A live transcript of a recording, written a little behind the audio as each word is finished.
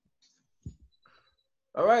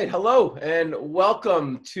All right, hello and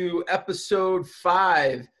welcome to episode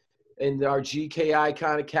 5 in our GKI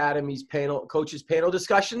Khan Academy's coaches panel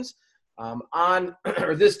discussions. On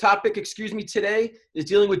this topic, today is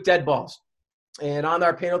dealing with dead balls. And on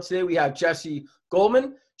our panel today, we have Jesse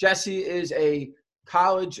Goldman. Jesse is a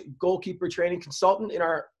college goalkeeper training consultant in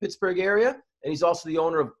our Pittsburgh area, and he's also the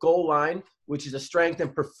owner of Goal Line, which is a strength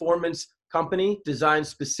and performance company designed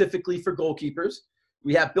specifically for goalkeepers.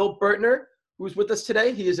 We have Bill Bertner, who's with us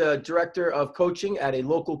today. He is a director of coaching at a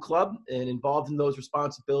local club, and involved in those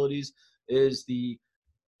responsibilities is the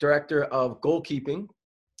director of goalkeeping.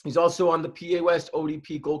 He's also on the PA West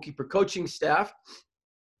ODP goalkeeper coaching staff.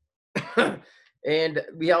 And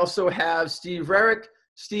we also have Steve Rarick.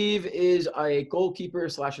 Steve is a goalkeeper /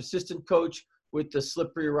 assistant coach with the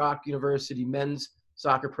Slippery Rock University men's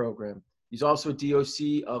soccer program. He's also a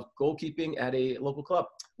DOC of goalkeeping at a local club.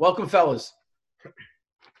 Welcome, fellas.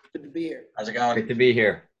 Good to be here. How's it going? Good to be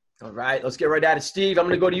here. All right, let's get right at it. Steve, I'm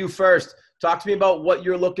going to go to you first. Talk to me about what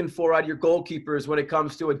you're looking for out of your goalkeepers when it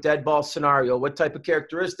comes to a dead ball scenario. What type of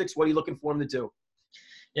characteristics? What are you looking for them to do?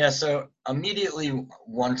 Yeah, so immediately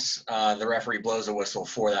once the referee blows a whistle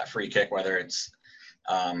for that free kick, whether it's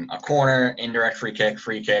a corner, indirect free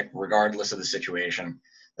kick, regardless of the situation,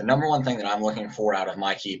 the number one thing that I'm looking for out of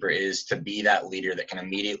my keeper is to be that leader that can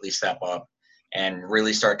immediately step up and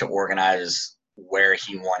really start to organize where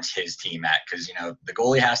he wants his team at. Because, the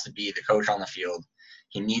goalie has to be the coach on the field.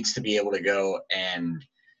 He needs to be able to go and,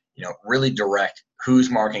 really direct who's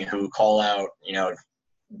marking who, call out,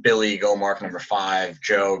 Billy, go mark number 5,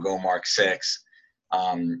 Joe, go mark 6.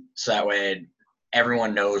 So that way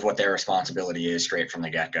everyone knows what their responsibility is straight from the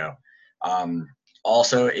get-go.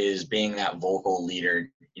 Also is being that vocal leader,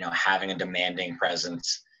 having a demanding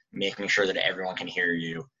presence, making sure that everyone can hear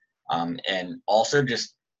you. And also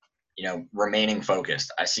just, remaining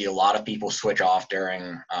focused. I see a lot of people switch off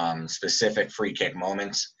during specific free kick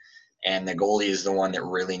moments, and the goalie is the one that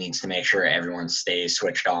really needs to make sure everyone stays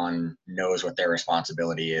switched on, knows what their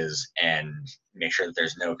responsibility is, and make sure that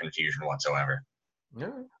there's no confusion whatsoever. All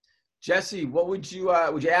right. Jesse, what would you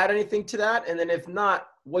add anything to that? And then if not,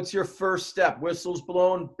 what's your first step? Whistles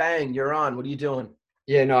blown, bang, you're on. What are you doing?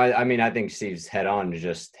 Yeah, no, I think Steve's head on to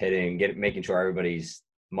just making sure everybody's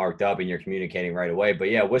marked up and you're communicating right away. But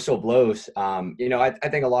yeah, whistle blows. I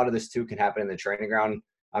think a lot of this too can happen in the training ground.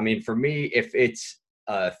 I mean, for me, if it's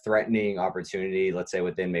a threatening opportunity, let's say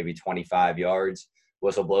within maybe 25 yards,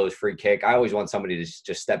 whistle blows, free kick, I always want somebody to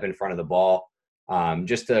just step in front of the ball,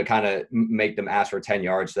 just to kind of make them ask for 10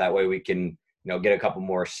 yards. So that way we can, get a couple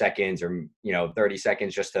more seconds or, 30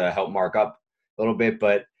 seconds just to help mark up a little bit.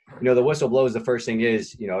 But, the whistle blows, the first thing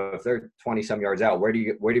is, if they're 20 some yards out, where do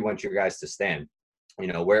you want your guys to stand?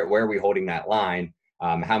 Where are we holding that line?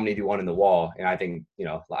 How many do you want in the wall? And I think,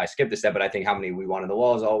 I skipped a step, but I think how many we want in the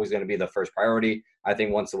wall is always going to be the first priority. I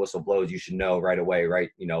think once the whistle blows, you should know right away, right?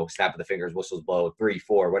 Snap of the fingers, whistles blow, 3,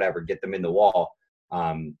 4, whatever, get them in the wall.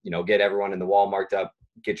 Get everyone in the wall marked up,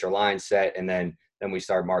 get your line set, and then we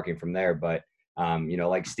start marking from there. But,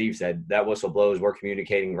 like Steve said, that whistle blows, we're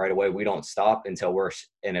communicating right away. We don't stop until we're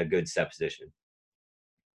in a good set position.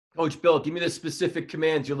 Coach Bill, give me the specific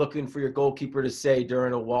commands you're looking for your goalkeeper to say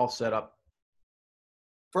during a wall setup.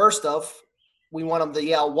 First off, we want them to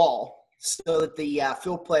yell wall so that the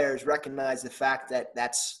field players recognize the fact that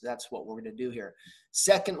that's what we're going to do here.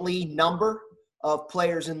 Secondly, number of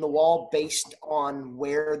players in the wall based on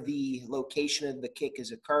where the location of the kick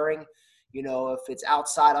is occurring. If it's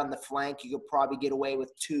outside on the flank, you could probably get away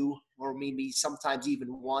with 2 or maybe sometimes even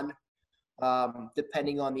 1,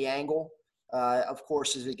 depending on the angle. Of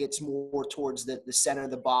course, as it gets more towards the center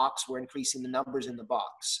of the box, we're increasing the numbers in the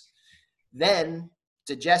box. Then,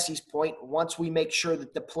 to Jesse's point, once we make sure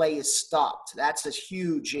that the play is stopped, that's a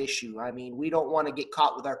huge issue. I mean, we don't want to get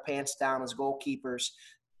caught with our pants down as goalkeepers,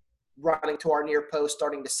 running to our near post,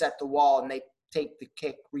 starting to set the wall, and they take the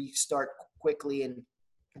kick, restart quickly, and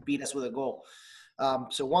beat us with a goal.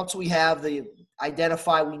 So once we have we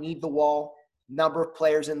need the wall, number of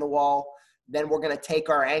players in the wall, then we're going to take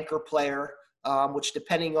our anchor player, which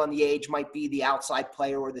depending on the age might be the outside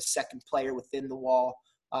player or the second player within the wall.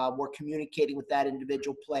 We're communicating with that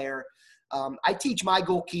individual player. I teach my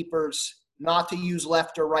goalkeepers not to use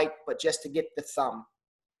left or right, but just to get the thumb.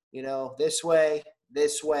 This way,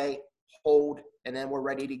 hold, and then we're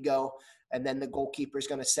ready to go. And then the goalkeeper is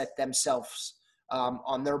going to set themselves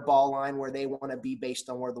on their ball line where they want to be based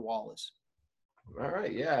on where the wall is. All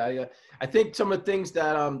right, yeah. I think some of the things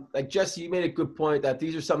that, like Jesse, you made a good point that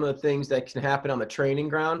these are some of the things that can happen on the training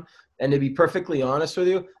ground. And to be perfectly honest with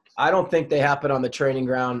you, I don't think they happen on the training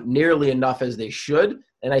ground nearly enough as they should.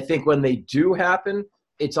 And I think when they do happen,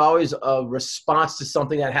 it's always a response to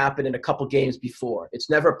something that happened in a couple games before. It's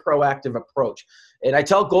never a proactive approach. And I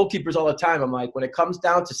tell goalkeepers all the time, I'm like, when it comes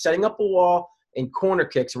down to setting up a wall and corner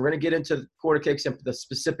kicks, and we're going to get into corner kicks and the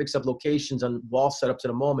specifics of locations on wall setups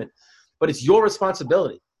in a moment, but it's your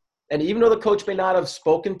responsibility. And even though the coach may not have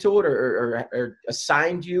spoken to it or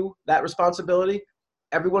assigned you that responsibility,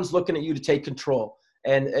 everyone's looking at you to take control.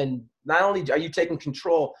 And not only are you taking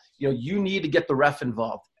control, you need to get the ref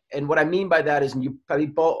involved. And what I mean by that is, and you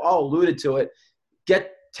probably all alluded to it,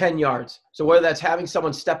 get 10 yards. So whether that's having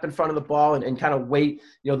someone step in front of the ball and kind of wait,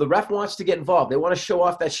 the ref wants to get involved. They want to show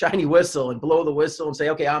off that shiny whistle and blow the whistle and say,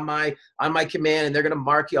 okay, on my command, and they're going to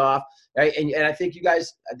mark you off. Right? And I think I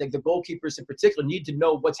think the goalkeepers in particular need to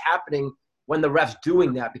know what's happening when the ref's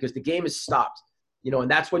doing that, because the game is stopped.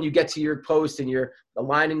 And that's when you get to your post and you're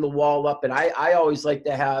aligning the wall up. And I always like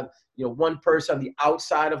to have, one person on the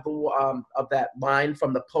outside of of that line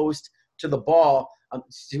from the post to the ball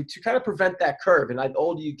to kind of prevent that curve. And the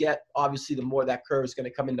older you get, obviously, the more that curve is going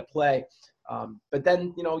to come into play. But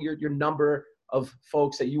then, your number of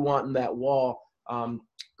folks that you want in that wall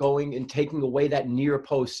going and taking away that near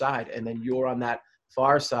post side. And then you're on that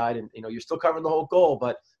far side and, you're still covering the whole goal,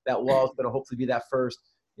 but that wall is going to hopefully be that first,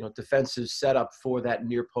 defensive setup for that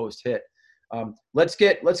near post hit. Let's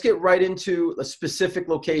get right into a specific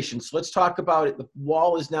location. So let's talk about it. The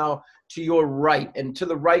wall is now to your right, and to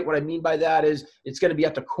the right, what I mean by that is it's going to be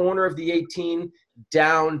at the corner of the 18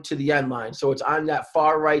 down to the end line. So it's on that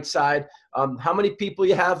far right side. How many people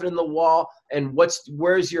you have in the wall, and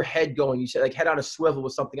where's your head going? You said like head on a swivel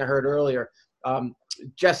was something I heard earlier.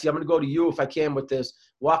 Jesse, I'm going to go to you if I can with this.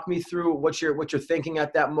 Walk me through what you're thinking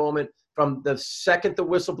at that moment from the second the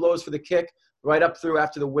whistle blows for the kick right up through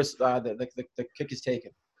after the whistle, the kick is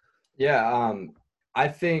taken. Yeah, I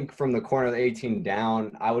think from the corner of the 18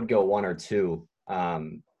 down, I would go 1 or 2.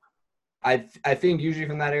 I think usually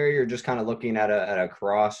from that area, you're just kind of looking at a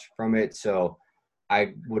cross from it. So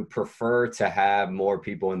I would prefer to have more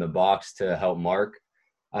people in the box to help mark,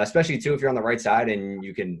 especially too if you're on the right side and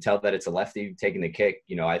you can tell that it's a lefty taking the kick.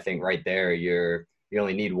 I think right there you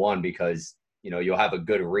only need one because you'll have a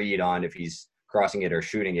good read on if he's crossing it or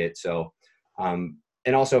shooting it. So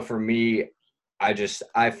and also for me,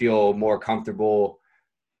 I feel more comfortable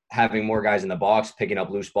having more guys in the box picking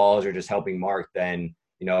up loose balls or just helping mark than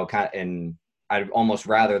and I'd almost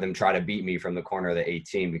rather them try to beat me from the corner of the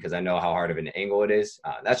 18 because I know how hard of an angle it is.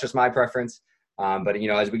 That's just my preference. But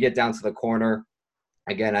as we get down to the corner,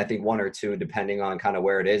 again, I think 1 or 2 depending on kind of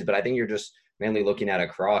where it is. But I think you're just mainly looking at a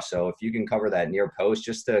cross. So if you can cover that near post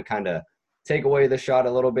just to kind of take away the shot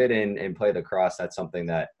a little bit and play the cross, that's something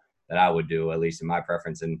that I would do, at least in my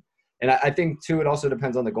preference. And I think too, it also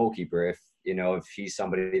depends on the goalkeeper. If he's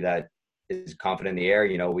somebody that is confident in the air,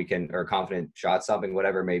 or confident shot stopping,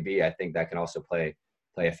 whatever it may be, I think that can also play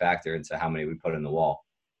a factor into how many we put in the wall.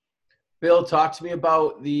 Bill, talk to me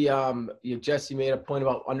about the Jesse made a point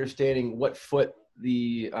about understanding what foot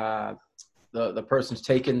the person's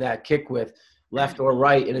taking that kick with, left or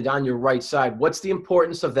right, and it's on your right side. What's the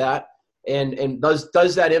importance of that? And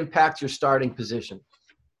does that impact your starting position?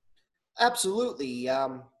 Absolutely.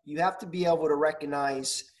 You have to be able to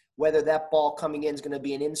recognize whether that ball coming in is going to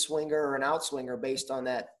be an in-swinger or an out-swinger based on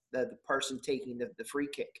the person taking the free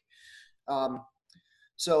kick.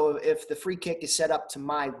 So if the free kick is set up to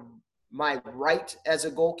my right as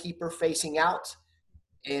a goalkeeper facing out,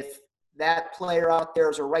 if that player out there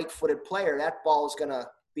is a right-footed player, that ball is going to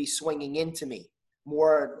be swinging into me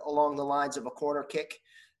more along the lines of a corner kick.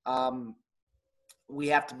 We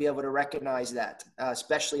have to be able to recognize that,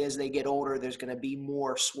 especially as they get older, there's going to be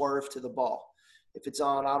more swerve to the ball. If it's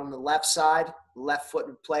out on the left side,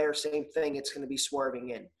 left-footed player, same thing, it's going to be swerving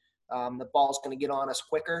in. The ball's going to get on us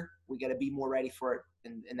quicker. We got to be more ready for it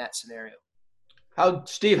in that scenario.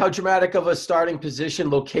 Steve, how dramatic of a starting position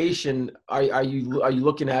location are you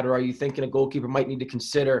looking at, or are you thinking a goalkeeper might need to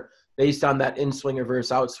consider based on that in-swinger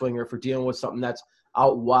versus out-swinger if we're dealing with something that's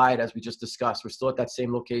out wide, as we just discussed? We're still at that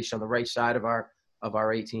same location on the right side of our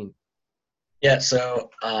 18. Yeah,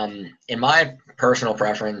 so in my personal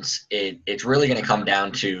preference, it's really going to come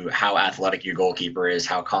down to how athletic your goalkeeper is,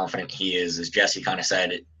 how confident he is, as Jesse kind of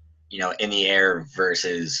said, in the air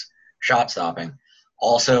versus shot stopping.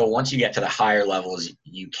 Also, once you get to the higher levels,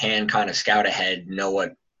 you can kind of scout ahead, know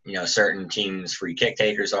what certain teams' free kick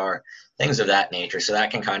takers are, things of that nature. So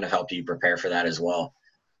that can kind of help you prepare for that as well.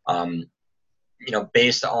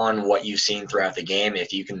 Based on what you've seen throughout the game,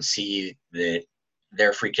 if you can see that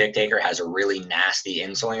their free kick taker has a really nasty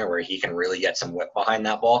in-swinger where he can really get some whip behind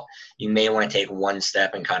that ball, you may want to take one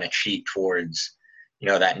step and kind of cheat towards,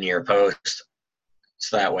 that near post.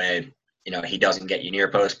 So that way, he doesn't get you near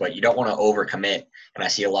post, but you don't want to overcommit. And I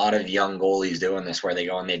see a lot of young goalies doing this where they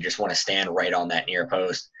go and they just want to stand right on that near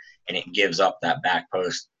post, and it gives up that back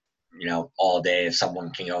post, all day if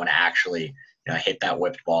someone can go and actually, hit that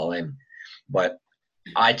whipped ball in. But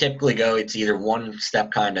I typically go, it's either one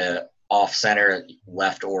step kind of off center,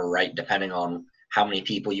 left or right, depending on how many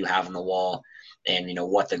people you have on the wall and,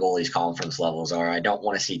 what the goalie's confidence levels are. I don't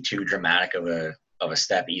want to see too dramatic of a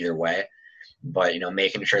step either way, but,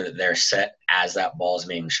 making sure that they're set as that ball is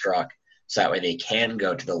being struck, so that way they can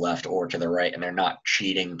go to the left or to the right, and they're not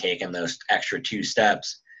cheating, taking those extra 2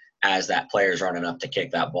 steps as that player's running up to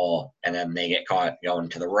kick that ball, and then they get caught going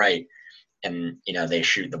to the right, and, they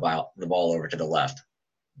shoot the ball over to the left.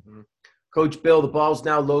 Mm-hmm. Coach Bill, the ball's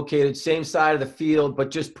now located same side of the field, but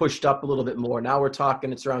just pushed up a little bit more. Now we're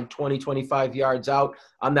talking it's around 20, 25 yards out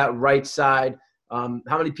on that right side. How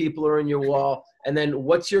many people are in your wall? And then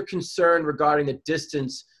what's your concern regarding the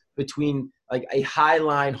distance between like a high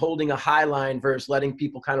line, holding a high line versus letting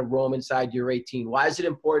people kind of roam inside your 18? Why is it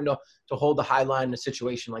important to hold the high line in a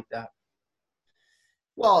situation like that?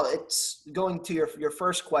 Well, it's going to your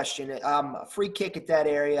first question. A free kick at that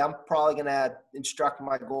area, I'm probably going to instruct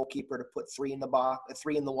my goalkeeper to put 3 in the box,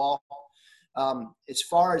 3 in the wall. As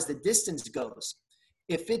far as the distance goes,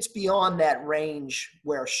 if it's beyond that range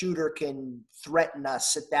where a shooter can threaten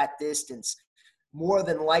us at that distance, more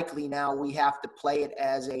than likely now we have to play it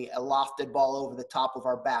as a lofted ball over the top of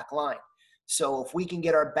our back line. So if we can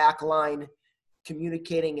get our back line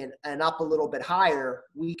communicating and up a little bit higher,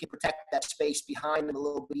 we can protect that space behind them a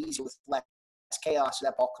little bit easier with less chaos, so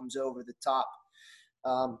that ball comes over the top.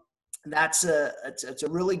 It's a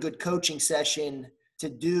really good coaching session to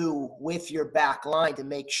do with your back line to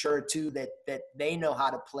make sure too that they know how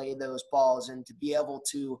to play those balls and to be able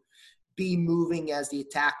to be moving as the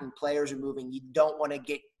attacking players are moving. You don't want to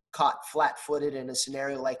get caught flat-footed in a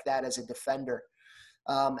scenario like that as a defender.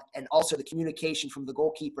 And also the communication from the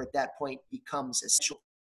goalkeeper at that point becomes essential.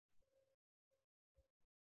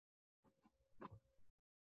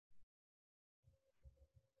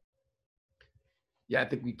 Yeah, I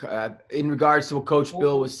think we, in regards to what Coach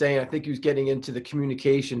Bill was saying, I think he was getting into the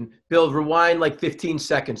communication. Bill, rewind like 15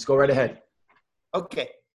 seconds. Go right ahead. Okay.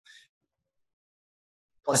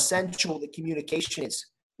 Essential the communication is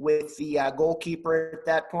with the goalkeeper at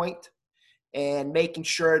that point, and making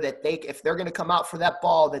sure that if they're going to come out for that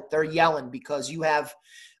ball, that they're yelling, because you have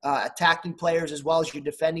attacking players as well as your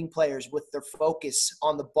defending players with their focus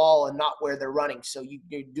on the ball and not where they're running. So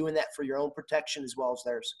you're doing that for your own protection as well as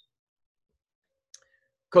theirs.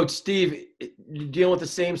 Coach Steve, you're dealing with the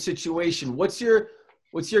same situation. What's your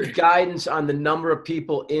guidance on the number of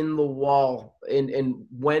people in the wall, and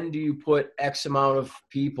when do you put X amount of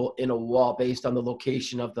people in a wall based on the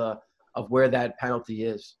location of where that penalty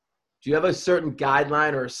is? Do you have a certain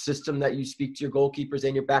guideline or a system that you speak to your goalkeepers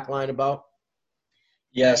and your back line about?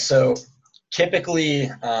 Yeah, so typically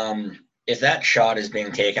if that shot is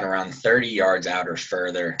being taken around 30 yards out or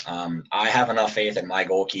further, I have enough faith in my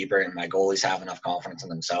goalkeeper and my goalies have enough confidence in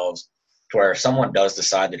themselves to where if someone does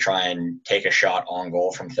decide to try and take a shot on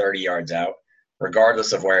goal from 30 yards out,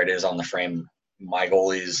 regardless of where it is on the frame, my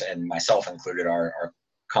goalies and myself included are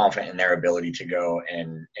confident in their ability to go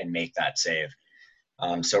and make that save.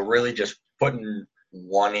 So really just putting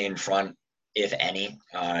one in front, if any,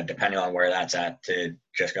 depending on where that's at, to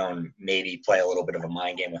just go and maybe play a little bit of a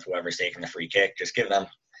mind game with whoever's taking the free kick. Just give them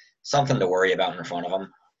something to worry about in front of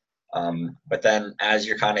them. But then as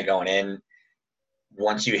you're kind of going in,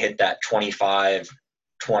 once you hit that 25,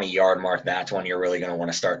 20-yard mark, that's when you're really going to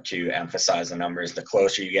want to start to emphasize the numbers. The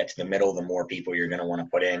closer you get to the middle, the more people you're going to want to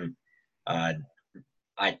put in.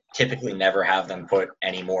 I typically never have them put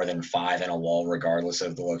any more than 5 in a wall, regardless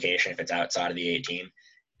of the location, if it's outside of the 18.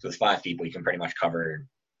 So with 5 people, you can pretty much cover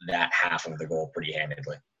that half of the goal pretty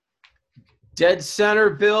handedly. Dead center,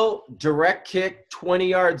 Bill, direct kick, 20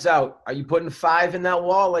 yards out. Are you putting 5 in that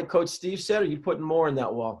wall like Coach Steve said, or are you putting more in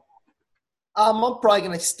that wall? I'm probably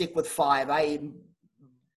going to stick with 5.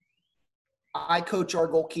 I coach our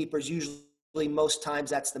goalkeepers. Usually most times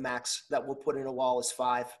that's the max that we'll put in a wall is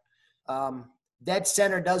 5. Dead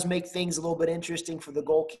center does make things a little bit interesting for the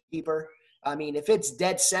goalkeeper. I mean, if it's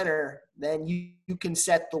dead center, then you can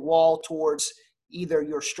set the wall towards either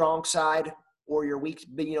your strong side or your weak,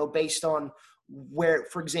 based on where,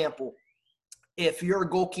 for example, if you're a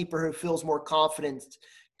goalkeeper who feels more confident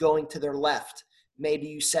going to their left, maybe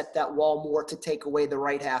you set that wall more to take away the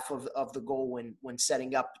right half of the goal when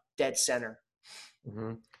setting up dead center.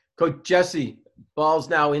 Mm-hmm. Coach Jesse, ball's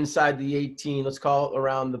now inside the 18. Let's call it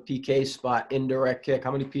around the PK spot, indirect kick.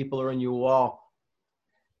 How many people are in your wall?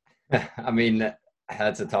 I mean,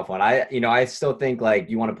 That's a tough one. I still think like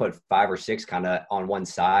you want to put 5 or 6 kind of on one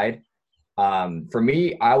side. For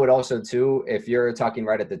me, I would also too, if you're talking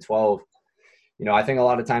right at the 12, I think a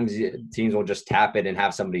lot of times teams will just tap it and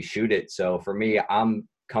have somebody shoot it. So for me, I'm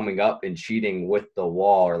coming up and cheating with the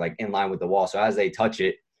wall or like in line with the wall. So as they touch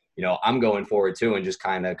it, I'm going forward too and just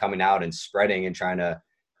kind of coming out and spreading and trying to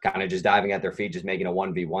kind of just diving at their feet, just making a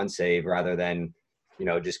 1v1 save rather than,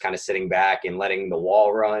 just kind of sitting back and letting the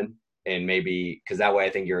wall run. And maybe because that way I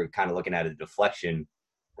think you're kind of looking at a deflection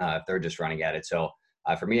if they're just running at it. So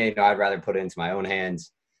for me, I'd rather put it into my own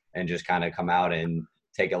hands and just kind of come out and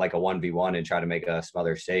take it like a 1v1 and try to make a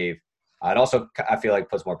smother save. It also, I feel like,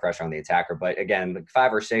 puts more pressure on the attacker. But again, like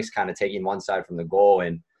 5 or 6 kind of taking one side from the goal.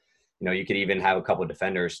 And, you could even have a couple of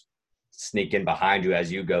defenders sneak in behind you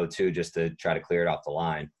as you go too, just to try to clear it off the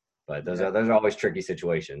line. But those are always tricky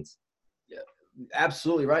situations. Yeah,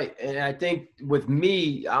 absolutely right. And I think with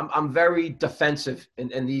me, I'm very defensive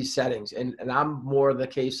in these settings. And I'm more the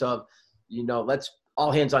case of, let's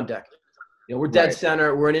all hands on deck. We're dead Right.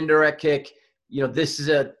 center. We're an indirect kick. This is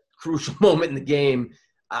a crucial moment in the game.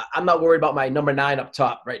 I'm not worried about my number 9 up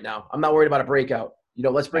top right now. I'm not worried about a breakout.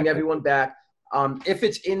 Let's bring everyone back. If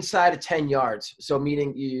it's inside of 10 yards, so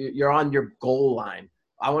meaning you're on your goal line,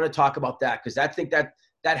 I want to talk about that because I think that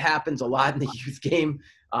happens a lot in the youth game,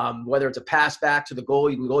 whether it's a pass back to the goal,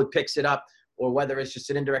 the goalie picks it up, or whether it's just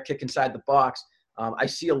an indirect kick inside the box. I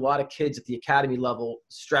see a lot of kids at the academy level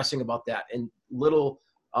stressing about that and little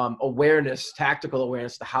awareness, tactical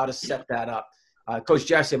awareness to how to set that up. Coach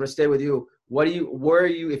Jesse, I'm going to stay with you. Where are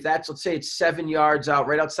you, if that's, let's say it's 7 yards out,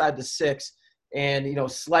 right outside the 6,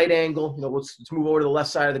 and, slight angle, let's move over to the left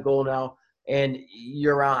side of the goal now, and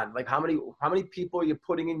you're on. Like, how many people are you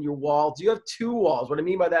putting in your wall? Do you have 2 walls? What I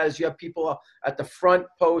mean by that is you have people at the front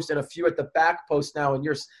post and a few at the back post now, and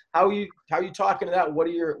how are you talking to that? What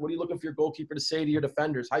are you looking for your goalkeeper to say to your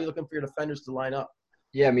defenders? How are you looking for your defenders to line up?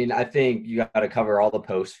 Yeah, I mean, I think you got to cover all the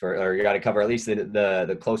posts or you got to cover at least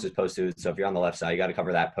the closest post to it. So if you're on the left side, you got to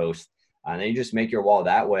cover that post. And then you just make your wall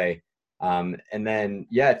that way. And then,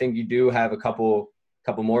 yeah, I think you do have a couple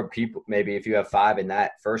more people. Maybe if you have 5 in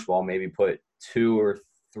that first wall, maybe put 2 or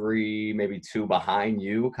 3, maybe 2 behind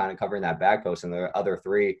you, kind of covering that back post, and the other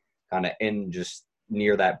 3 kind of in just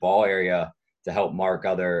near that ball area to help mark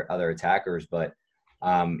other attackers. But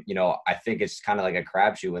I think it's kind of like a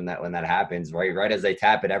crapshoot when that happens, right? Right as they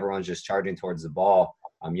tap it, everyone's just charging towards the ball.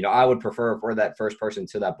 I would prefer for that first person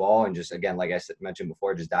to that ball and just, again, like I mentioned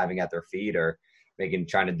before, just diving at their feet or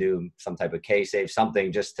trying to do some type of K save,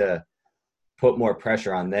 something just to put more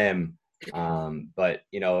pressure on them. But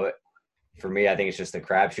for me, I think it's just a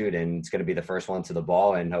crapshoot, and it's going to be the first one to the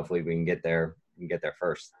ball, and hopefully we can get there.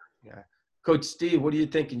 First. Yeah, Coach Steve, what are you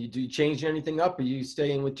thinking? Do you change anything up, or are you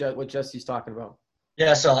staying with what Jesse's talking about?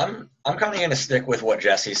 Yeah, so I'm kind of going to stick with what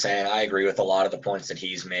Jesse's saying. I agree with a lot of the points that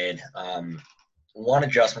he's made. One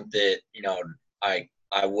adjustment that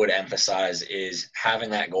I would emphasize is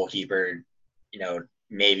having that goalkeeper,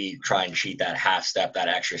 maybe try and cheat that half step, that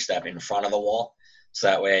extra step in front of the wall, so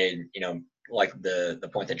that way, like the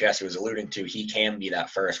point that Jesse was alluding to, he can be that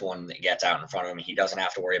first one that gets out in front of him. He doesn't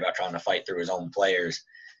have to worry about trying to fight through his own players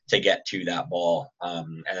to get to that ball.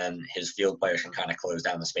 And then his field players can kind of close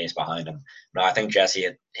down the space behind him. No, I think Jesse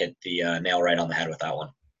hit the nail right on the head with that one.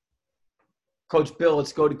 Coach Bill,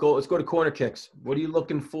 let's go to corner kicks. What are you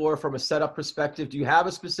looking for from a setup perspective? Do you have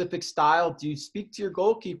a specific style? Do you speak to your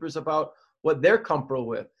goalkeepers about what they're comfortable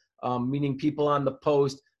with? Meaning people on the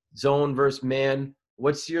post, zone versus man.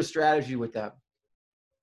 What's your strategy with that?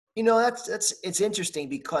 It's interesting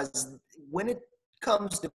because when it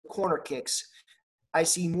comes to corner kicks, I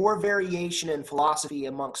see more variation in philosophy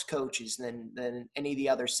amongst coaches than any of the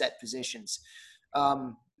other set positions.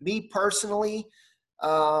 Me personally,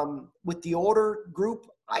 with the older group,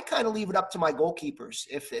 I kind of leave it up to my goalkeepers.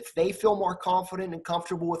 If they feel more confident and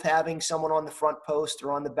comfortable with having someone on the front post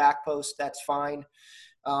or on the back post, that's fine.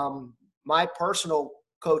 My personal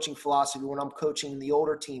coaching philosophy when I'm coaching the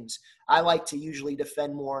older teams, I like to usually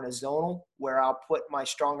defend more in a zonal where I'll put my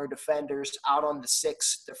stronger defenders out on the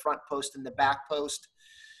 6, the front post and the back post.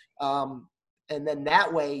 And then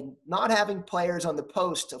that way, not having players on the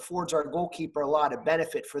post affords our goalkeeper a lot of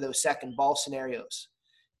benefit for those second ball scenarios.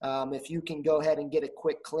 If you can go ahead and get a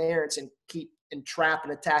quick clearance and trap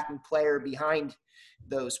an attacking player behind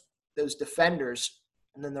those defenders,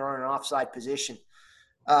 and then they're on an offside position.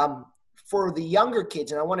 For the younger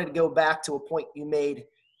kids, and I wanted to go back to a point you made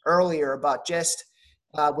earlier about just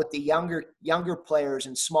with the younger players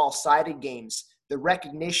in small-sided games, the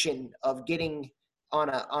recognition of getting on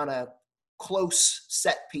a close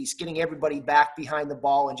set piece, getting everybody back behind the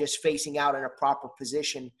ball and just facing out in a proper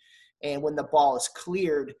position and when the ball is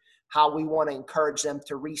cleared, how we want to encourage them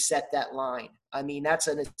to reset that line. I mean, that's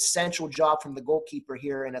an essential job from the goalkeeper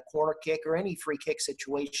here in a corner kick or any free kick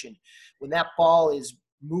situation. When that ball is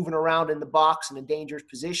moving around in the box in a dangerous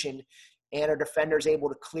position and our defender is able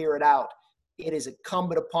to clear it out, it is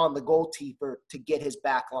incumbent upon the goalkeeper to get his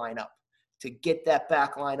back line up, to get that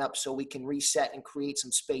back line up so we can reset and create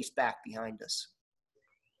some space back behind us.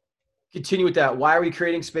 Continue with that. Why are we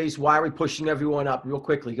creating space? Why are we pushing everyone up? Real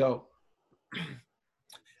quickly, go.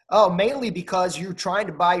 Oh, mainly because you're trying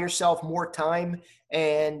to buy yourself more time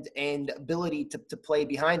and ability to play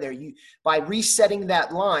behind there. You, by resetting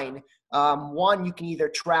that line, one, you can either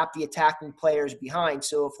trap the attacking players behind,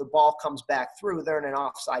 so if the ball comes back through, they're in an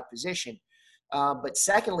offside position. But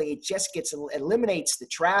secondly, it just eliminates the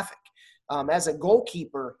traffic. As a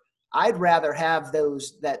goalkeeper, I'd rather have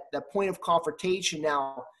that point of confrontation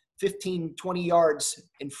now 15, 20 yards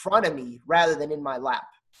in front of me rather than in my lap.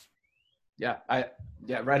 Yeah,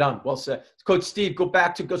 right on. Well said. Coach Steve,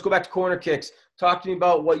 let's go back to corner kicks. Talk to me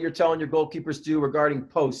about what you're telling your goalkeepers do regarding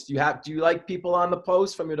posts. Do you like people on the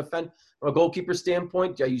post from from a goalkeeper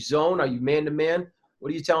standpoint? Are you zone? Are you man-to-man?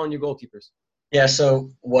 What are you telling your goalkeepers? Yeah, so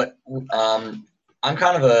I'm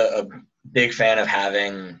kind of a big fan of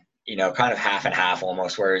having, kind of half and half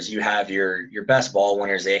almost, whereas you have your best ball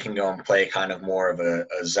winners, they can go and play kind of more of a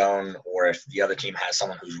zone, or if the other team has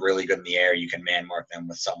someone who's really good in the air, you can man mark them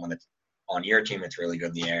with someone that's on your team that's really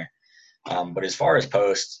good in the air. But as far as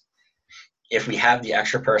posts, if we have the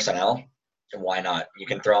extra personnel, why not? You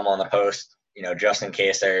can throw them on the post, just in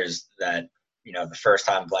case there's that, the first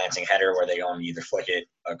time glancing header where they go and either flick it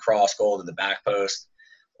across goal to the back post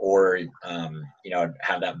or,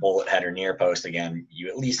 have that bullet header near post again. You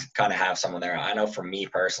at least kind of have someone there. I know for me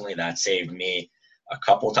personally, that saved me a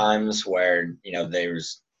couple times where,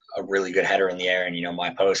 there's a really good header in the air and, my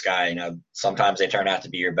post guy, sometimes they turn out to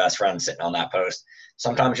be your best friend sitting on that post.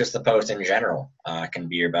 Sometimes just the post in general can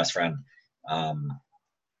be your best friend.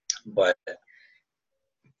 But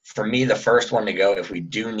for me, the first one to go, if we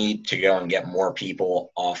do need to go and get more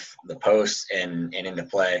people off the post and into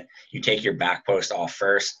play, you take your back post off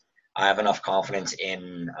first. I have enough confidence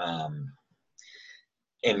in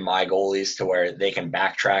my goalies to where they can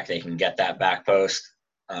backtrack, they can get that back post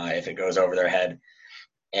if it goes over their head.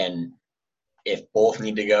 And if both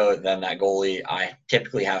need to go, then that goalie, I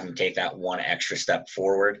typically have him take that one extra step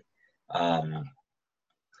forward.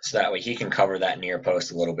 So that way he can cover that near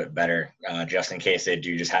post a little bit better, just in case they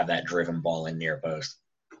do just have that driven ball in near post.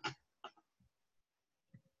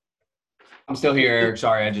 I'm still here, Eric.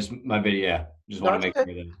 Sorry, my video. Just want to make sure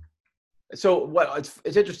that. So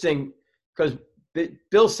it's interesting because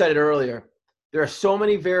Bill said it earlier. There are so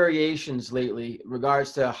many variations lately in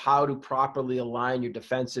regards to how to properly align your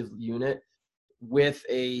defensive unit with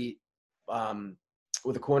a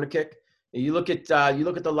corner kick. You look at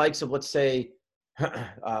the likes of, let's say,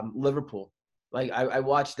 Liverpool. Like I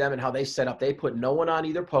watched them and how they set up. They put no one on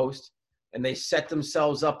either post, and they set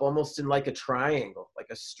themselves up almost in like a triangle, like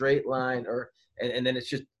a straight line, and then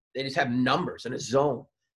they just have numbers in a zone,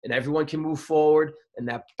 and everyone can move forward, and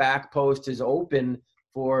that back post is open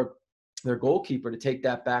for their goalkeeper to take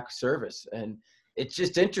that back service. And it's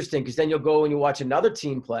just interesting because then you'll go and you watch another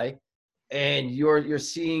team play, and you're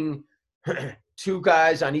seeing two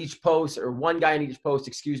guys on each post, or one guy on each post,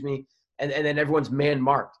 and then everyone's man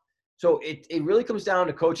marked. So it really comes down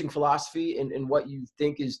to coaching philosophy and what you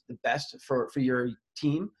think is the best for your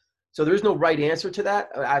team. So there's no right answer to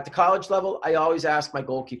that. At the college level, I always ask my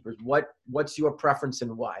goalkeepers, what's your preference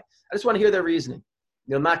and why? I just want to hear their reasoning.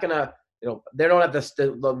 I'm not going to, they don't have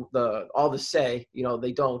all the say,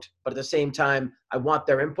 they don't. But at the same time, I want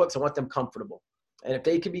their inputs. I want them comfortable. And if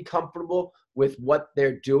they can be comfortable with what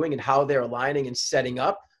they're doing and how they're aligning and setting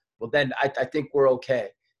up, well, then I think we're okay.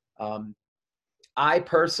 I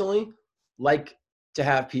personally like to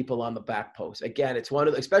have people on the back post. Again, it's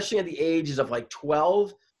especially at the ages of like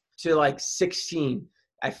 12 to like 16.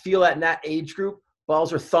 I feel that in that age group,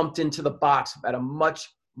 balls are thumped into the box at a much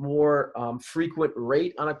more frequent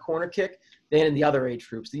rate on a corner kick than in the other age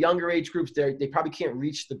groups. The younger age groups, they probably can't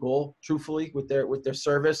reach the goal truthfully with their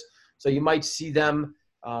service. So you might see them,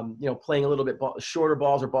 playing a little bit shorter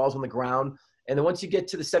balls or balls on the ground. And then once you get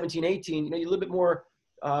to the 17, 18, you're a little bit more,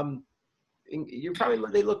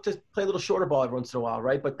 they look to play a little shorter ball every once in a while,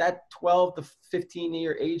 right? But that 12 to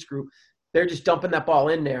 15-year age group, they're just dumping that ball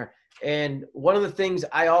in there. And one of the things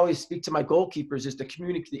I always speak to my goalkeepers is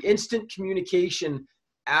the instant communication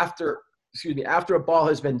after a ball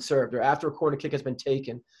has been served or after a corner kick has been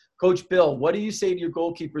taken. Coach Bill, what do you say to your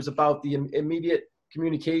goalkeepers about the immediate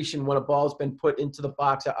communication when a ball's been put into the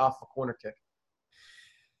box off a corner kick?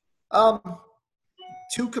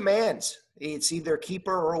 2 commands. It's either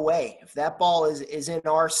keeper or away. If that ball is in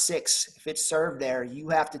R6, if it's served there, you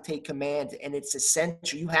have to take command, and it's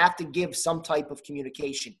essential. You have to give some type of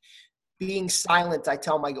communication. Being silent, I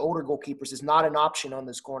tell my older goalkeepers, is not an option on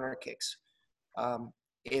those corner kicks.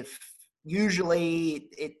 If usually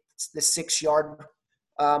it's the 6-yard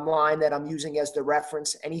line that I'm using as the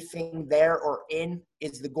reference, anything there or in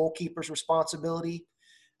is the goalkeeper's responsibility.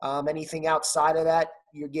 Anything outside of that,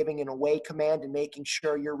 you're giving an away command and making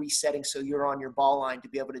sure you're resetting so you're on your ball line to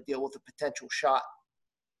be able to deal with a potential shot.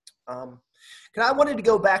 I wanted to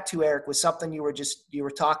go back to, Eric, with something you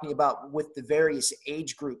were talking about with the various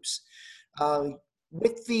age groups.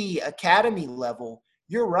 With the academy level,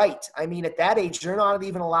 you're right. I mean, at that age, they're not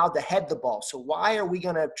even allowed to head the ball. So why are we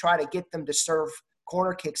going to try to get them to serve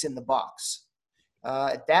corner kicks in the box?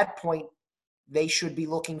 At that point, they should be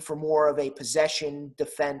looking for more of a possession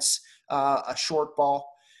defense, a short ball.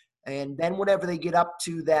 And then whenever they get up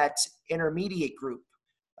to that intermediate group,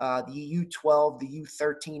 the U12, the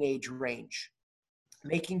U13 age range,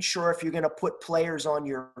 making sure if you're going to put players on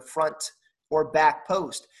your front or back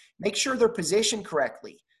post, make sure they're positioned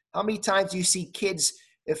correctly. How many times do you see kids,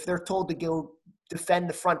 if they're told to go defend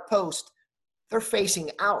the front post, they're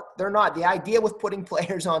facing out? They're not. The idea with putting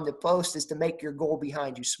players on the post is to make your goal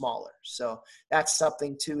behind you smaller. So that's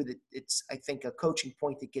something too that it's, I think, a coaching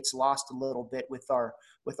point that gets lost a little bit with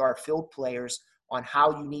our field players on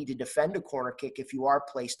how you need to defend a corner kick if you are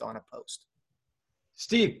placed on a post.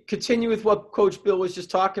 Steve, continue with what Coach Bill was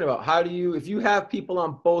just talking about. How do you, if you have people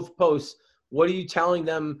on both posts, what are you telling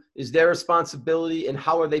them is their responsibility and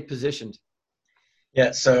how are they positioned?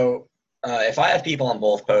 Yeah, so if I have people on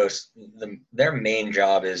both posts, their main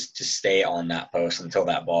job is to stay on that post until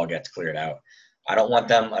that ball gets cleared out. I don't want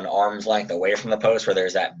them an arm's length away from the post where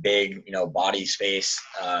there's that big, body space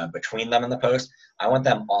between them and the post. I want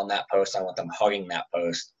them on that post. I want them hugging that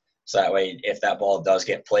post. So that way, if that ball does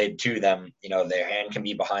get played to them, their hand can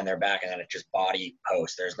be behind their back and then it's just body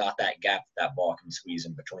post. There's not that gap that ball can squeeze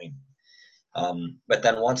in between. But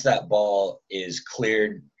then once that ball is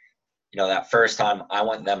cleared, that first time, I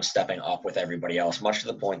want them stepping up with everybody else, much to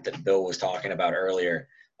the point that Bill was talking about earlier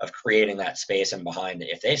of creating that space in behind it.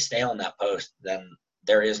 If they stay on that post, then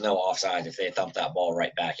there is no offside if they thump that ball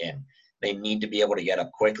right back in. They need to be able to get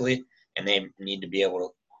up quickly, and they need to be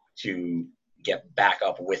able to get back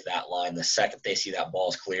up with that line the second they see that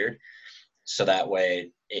ball's cleared. So that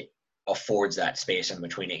way it affords that space in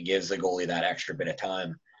between. It gives the goalie that extra bit of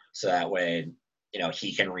time. So that way,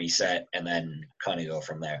 he can reset and then kind of go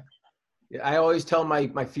from there. I always tell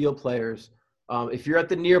my field players, if you're at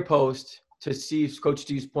the near post, to see Coach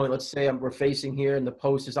Steve's point, let's say we're facing here and the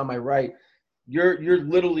post is on my right, you're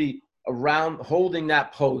literally around holding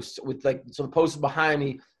that post with so the post is behind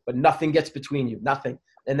me, but nothing gets between you, nothing.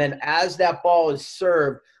 And then as that ball is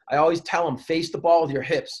served, I always tell them, face the ball with your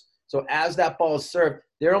hips. So as that ball is served,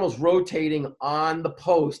 they're almost rotating on the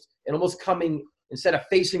post and almost coming, instead of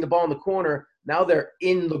facing the ball in the corner, now they're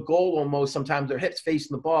in the goal almost. Sometimes their hips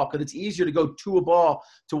facing the ball because it's easier to go to a ball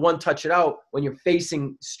to one touch it out when you're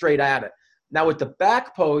facing straight at it. Now with the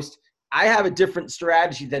back post, I have a different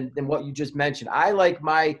strategy than what you just mentioned. I like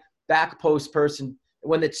my back post person,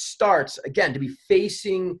 when it starts, again, to be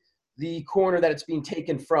facing the corner that it's being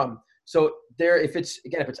taken from. So there, if it's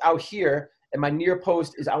out here and my near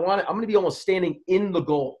post is, I'm going to be almost standing in the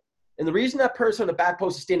goal. And the reason that person on the back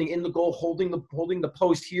post is standing in the goal, holding the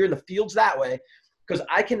post here, and the field's that way, because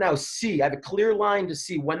I can now see, I have a clear line to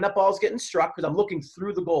see when that ball's getting struck because I'm looking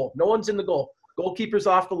through the goal. No one's in the goal. Goalkeeper's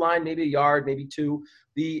off the line, maybe a yard, maybe 2.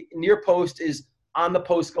 The near post is on the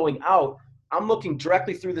post going out. I'm looking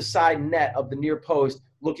directly through the side net of the near post,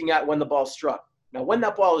 looking at when the ball's struck. Now, when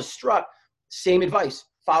that ball is struck, same advice.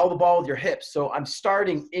 Follow the ball with your hips. So I'm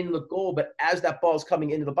starting in the goal, but as that ball is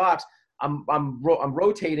coming into the box, I'm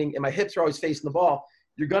rotating, and my hips are always facing the ball.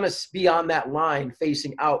 You're going to be on that line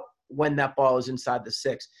facing out when that ball is inside the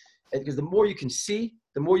 6. Because the more you can see,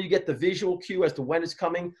 the more you get the visual cue as to when it's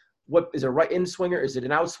coming. What is a right in swinger? Is it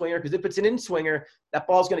an out swinger? Because if it's an in swinger, that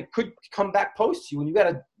ball's could come back post to you, and you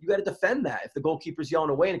got to defend that if the goalkeeper's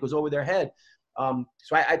yelling away and it goes over their head. So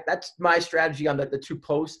that's my strategy on the 2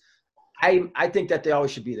 posts. I think that they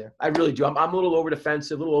always should be there. I really do. I'm a little over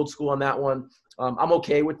defensive, a little old school on that one. I'm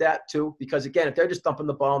okay with that too, because again, if they're just dumping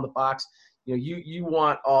the ball in the box, you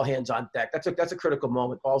want all hands on deck. That's a critical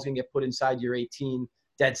moment. Ball's gonna get put inside your 18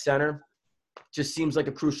 dead center. Just seems like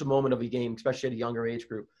a crucial moment of a game, especially at a younger age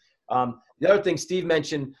group. The other thing Steve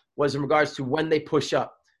mentioned was in regards to when they push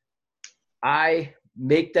up. I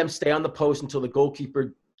make them stay on the post until the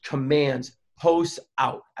goalkeeper commands post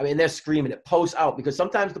out. I mean, they're screaming it, post out, because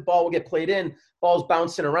sometimes the ball will get played in, ball's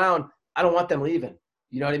bouncing around. I don't want them leaving.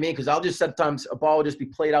 You know what I mean? Because I'll just sometimes a ball will just be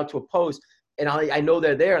played out to a post, and I know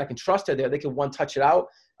they're there, and I can trust they're there. They can one touch it out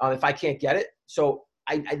if I can't get it. So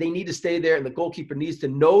they need to stay there, and the goalkeeper needs to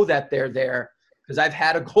know that they're there. Because I've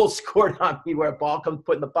had a goal scored on me where a ball comes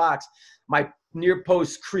put in the box, my near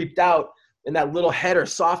post creeped out, and that little header,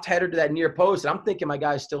 soft header to that near post, and I'm thinking my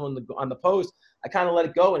guy's still on the post. I kind of let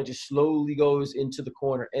it go, and it just slowly goes into the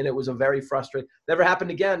corner, and it was a very frustrating. Never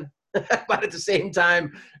happened again. But at the same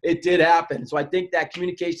time, it did happen. So I think that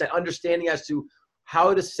communication, that understanding as to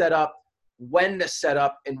how to set up, when to set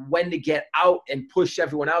up, and when to get out and push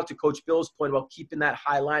everyone out, to Coach Bill's point about keeping that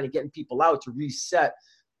high line and getting people out to reset,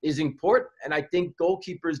 is important. And I think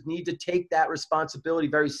goalkeepers need to take that responsibility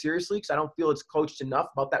very seriously, because I don't feel it's coached enough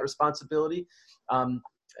about that responsibility. And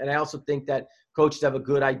I also think that coaches have a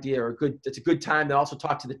good idea, or it's a good time to also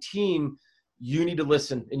talk to the team. You need to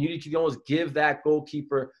listen, and you need to almost give that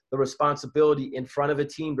goalkeeper the responsibility in front of a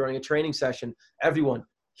team during a training session. Everyone,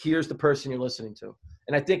 here's the person you're listening to.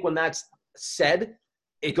 And I think when that's said,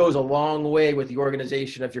 it goes a long way with the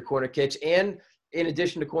organization of your corner kicks, and in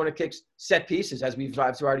addition to corner kicks, set pieces, as we've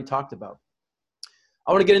already talked about.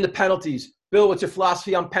 I want to get into penalties. Bill, what's your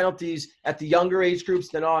philosophy on penalties at the younger age groups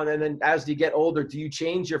than on? And then as you get older, do you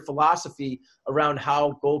change your philosophy around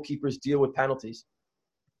how goalkeepers deal with penalties?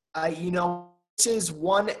 This is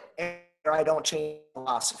one area I don't change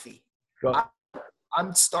philosophy.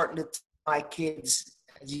 I'm starting to tell my kids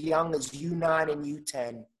as young as U9 and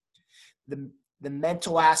U10, the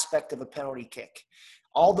mental aspect of a penalty kick.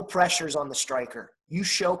 All the pressures on the striker. You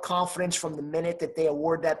show confidence from the minute that they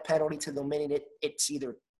award that penalty to the minute it's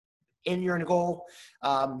either in your goal,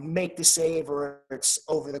 you make the save, or it's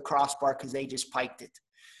over the crossbar because they just piked it.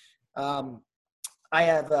 I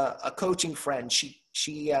have a coaching friend. She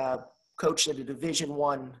coached at a Division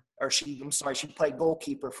I, she played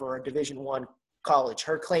goalkeeper for a Division I college.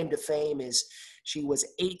 Her claim to fame is she was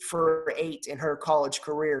 8 for 8 in her college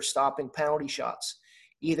career stopping penalty shots,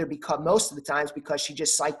 either because most of the times because she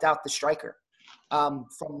just psyched out the striker. From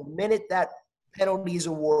the minute that penalty is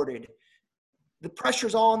awarded, the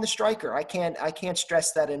pressure's all on the striker. I can't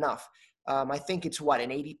stress that enough. I think it's an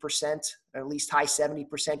 80% or at least high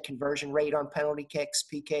 70% conversion rate on penalty kicks,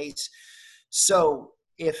 PKs. So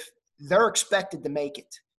if they're expected to make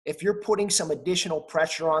it, if you're putting some additional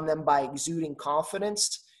pressure on them by exuding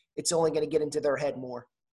confidence, it's only going to get into their head more.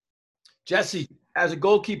 Jesse, as a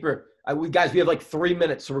goalkeeper, we have like 3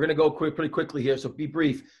 minutes, so we're going to go pretty quickly here. So be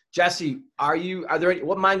brief. Jesse,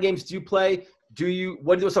 what mind games do you play?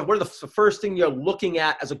 What are the first thing you're looking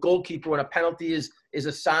at as a goalkeeper when a penalty is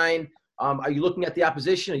assigned? Are you looking at the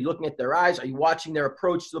opposition? Are you looking at their eyes? Are you watching their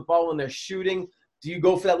approach to the ball when they're shooting? Do you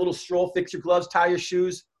go for that little stroll, fix your gloves, tie your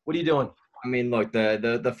shoes? What are you doing? I mean, look,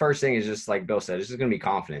 the first thing is just like Bill said, it's just going to be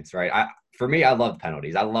confidence, right? For me, I love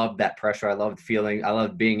penalties. I love that pressure. I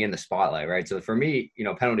love being in the spotlight, right? So for me,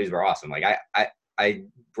 penalties were awesome. Like I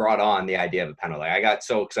brought on the idea of a penalty. I got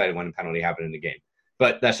so excited when a penalty happened in the game,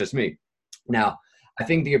 but that's just me. Now, I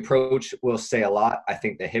think the approach will say a lot. I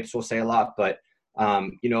think the hips will say a lot, but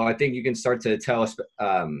I think you can start to tell us,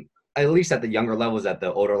 at least at the younger levels. At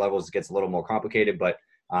the older levels, it gets a little more complicated, but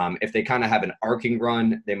if they kind of have an arcing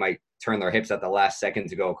run, they might turn their hips at the last second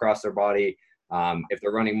to go across their body. If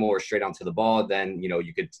they're running more straight onto the ball, then,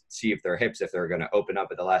 you could see if if they're going to open up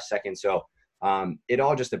at the last second. So it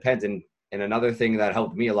all just depends. And another thing that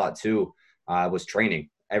helped me a lot too was training.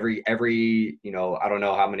 Every I don't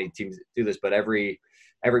know how many teams do this, but every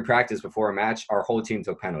practice before a match, our whole team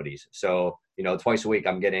took penalties. So, twice a week,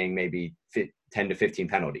 I'm getting maybe 10 to 15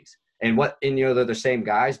 penalties. And they're the same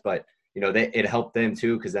guys, but it helped them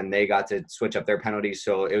too, because then they got to switch up their penalties.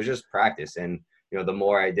 So it was just practice. And, the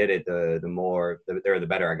more I did it, the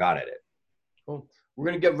better I got at it. Cool. We're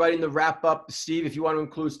going to get right in the wrap up. Steve, if you want to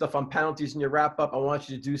include stuff on penalties in your wrap up, I want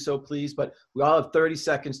you to do so, please. But we all have 30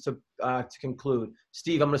 seconds to conclude.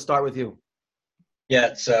 Steve, I'm going to start with you.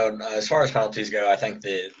 Yeah. So as far as penalties go, I think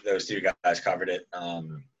those two guys covered it.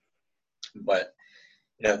 But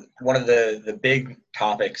one of the big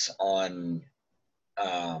topics on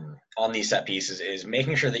these set pieces is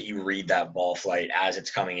making sure that you read that ball flight as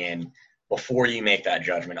it's coming in before you make that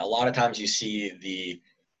judgment. A lot of times you see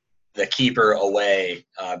the keeper away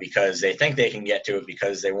because they think they can get to it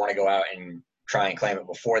because they want to go out and try and claim it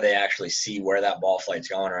before they actually see where that ball flight's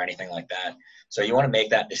going or anything like that. So you want to make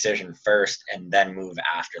that decision first and then move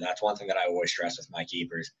after. That's one thing that I always stress with my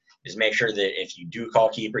keepers, is make sure that if you do call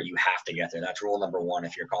keeper, you have to get there. That's rule number one.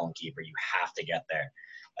 If you're calling keeper, you have to get there.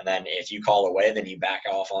 And then if you call away, then you back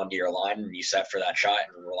off onto your line and you set for that shot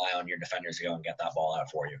and rely on your defenders to go and get that ball out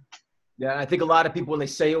for you. Yeah, I think a lot of people, when they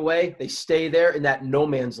say away, they stay there in that no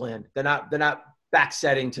man's land. They're not back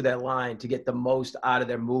setting to that line to get the most out of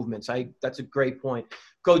their movements. That's a great point.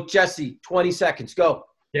 Coach Jesse, 20 seconds. Go.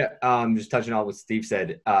 Yeah, just touching on what Steve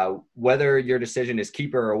said. Whether your decision is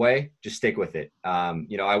keeper or away, just stick with it.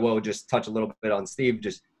 I will just touch a little bit on Steve.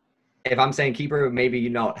 Just if I'm saying keeper, maybe you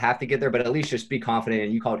don't have to get there, but at least just be confident.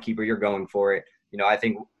 And you called keeper, you're going for it. I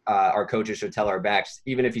think our coaches should tell our backs,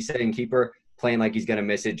 even if he's saying keeper, playing like he's going to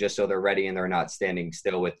miss it, just so they're ready and they're not standing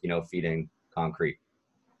still with feet in concrete.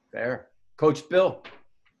 Fair. Coach Bill.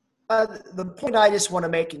 The point I just want to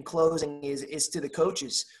make in closing is to the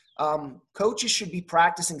coaches. Coaches should be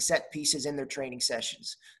practicing set pieces in their training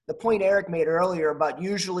sessions. The point Eric made earlier about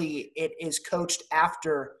usually it is coached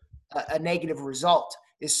after a negative result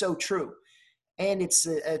is so true. And it's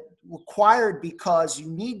required because you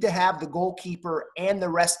need to have the goalkeeper and the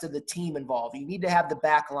rest of the team involved. You need to have the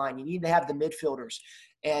back line. You need to have the midfielders.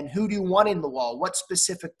 And who do you want in the wall? What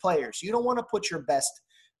specific players? You don't want to put your best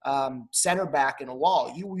center back in a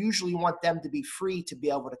wall. You usually want them to be free to be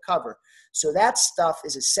able to cover. So that stuff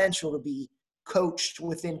is essential to be coached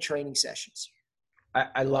within training sessions.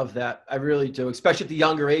 I love that. I really do, especially at the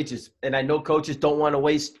younger ages. And I know coaches don't want to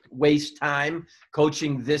waste time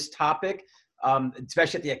coaching this topic,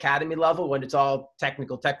 especially at the academy level when it's all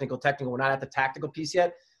technical. We're not at the tactical piece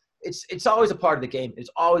yet. It's always a part of the game. It's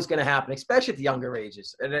always going to happen, especially at the younger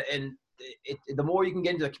ages. And the more you can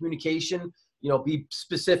get into the communication, be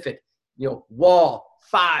specific, wall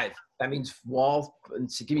 5. That means wall,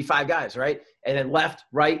 give me 5 guys, right? And then left,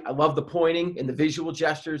 right. I love the pointing and the visual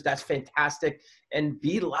gestures. That's fantastic. And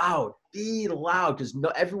be loud, because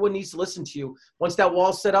everyone needs to listen to you. Once that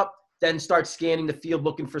wall's set up, then start scanning the field,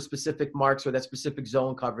 looking for specific marks or that specific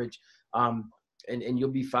zone coverage, and you'll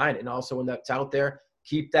be fine. And also when that's out there,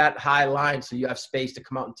 keep that high line so you have space to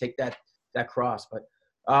come out and take that cross. But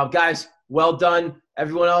guys, well done.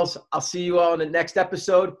 Everyone else, I'll see you all in the next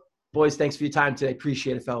episode. Boys, thanks for your time today.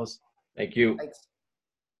 Appreciate it, fellas. Thank you. Thanks.